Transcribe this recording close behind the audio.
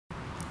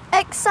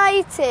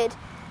Excited,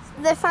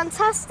 the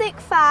Fantastic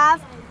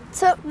Five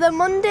took the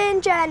mundane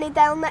journey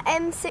down the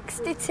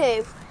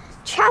M62,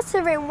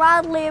 chattering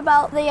wildly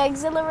about the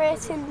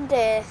exhilarating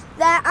day.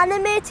 Their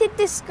animated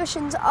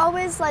discussions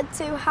always led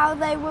to how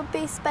they would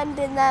be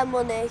spending their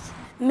money.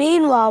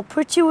 Meanwhile,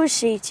 Pretty was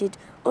seated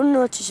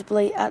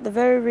unnoticeably at the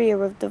very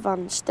rear of the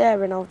van,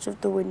 staring out of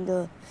the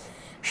window.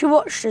 She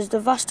watched as the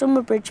vast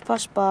Humber Bridge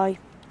passed by.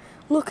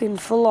 Looking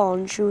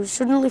forlorn, she was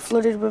suddenly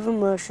flooded with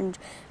emotions.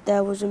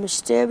 There was a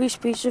mysterious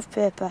piece of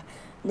paper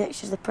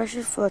next to the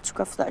precious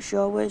photograph that she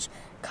always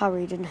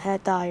carried in her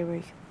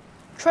diary.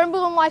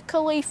 Trembling like a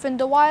leaf in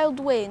the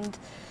wild wind,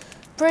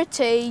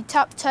 Pretty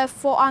tapped her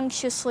foot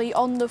anxiously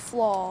on the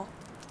floor.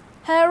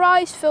 Her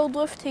eyes filled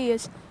with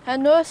tears. Her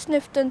nose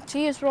sniffed and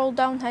tears rolled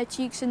down her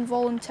cheeks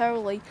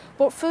involuntarily,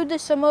 but through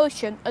this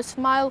emotion a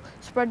smile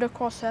spread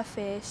across her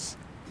face.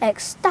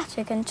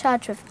 Ecstatic and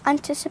charged with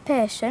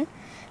anticipation,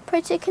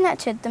 Pretty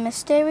connected the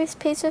mysterious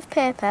piece of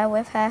paper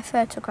with her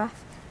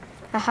photograph.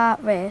 Her heart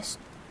raced.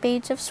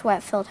 Beads of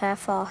sweat filled her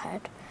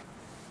forehead.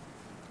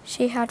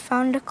 She had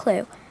found a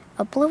clue,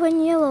 a blue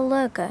and yellow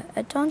logo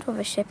adorned with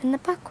a ship in the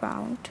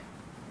background.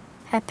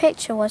 Her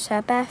picture was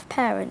her birth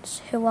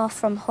parents, who are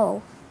from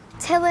Hull.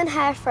 Telling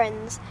her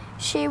friends,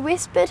 she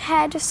whispered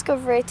her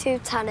discovery to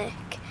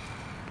Tannick.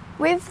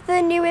 With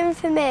the new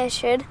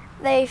information,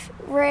 they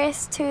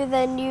raced to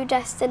their new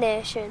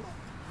destination.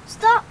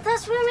 Stop,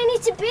 that's where we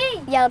need to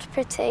be, yelled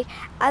Pretty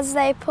as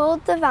they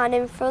pulled the van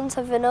in front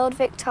of an old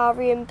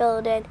Victorian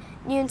building,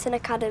 Newington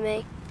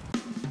Academy.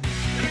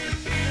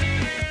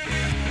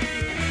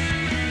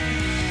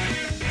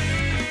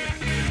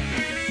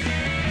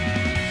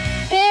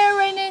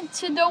 Peering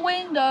into the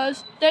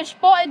windows, they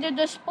spotted a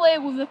display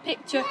with a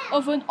picture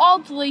of an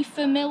oddly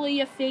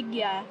familiar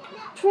figure.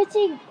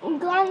 Pretty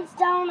glanced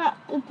down at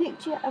the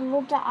picture and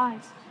rubbed her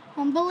eyes.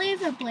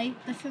 Unbelievably,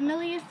 the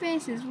familiar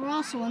faces were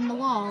also on the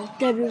wall.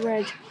 Debbie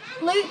read,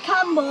 Luke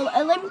Campbell,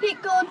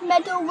 Olympic gold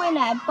medal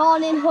winner,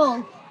 born in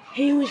Hull.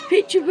 He was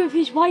pictured with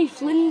his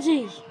wife,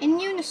 Lindsay. In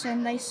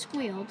unison, they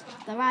squealed,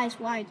 their eyes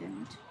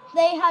widened.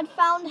 They had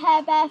found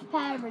her birth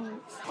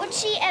parents. Would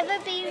she ever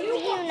be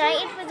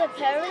reunited with her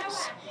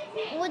parents?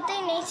 Would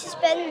they need to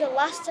spend the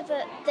last of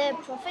their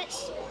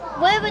profits?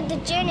 Where would the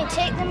journey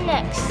take them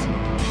next?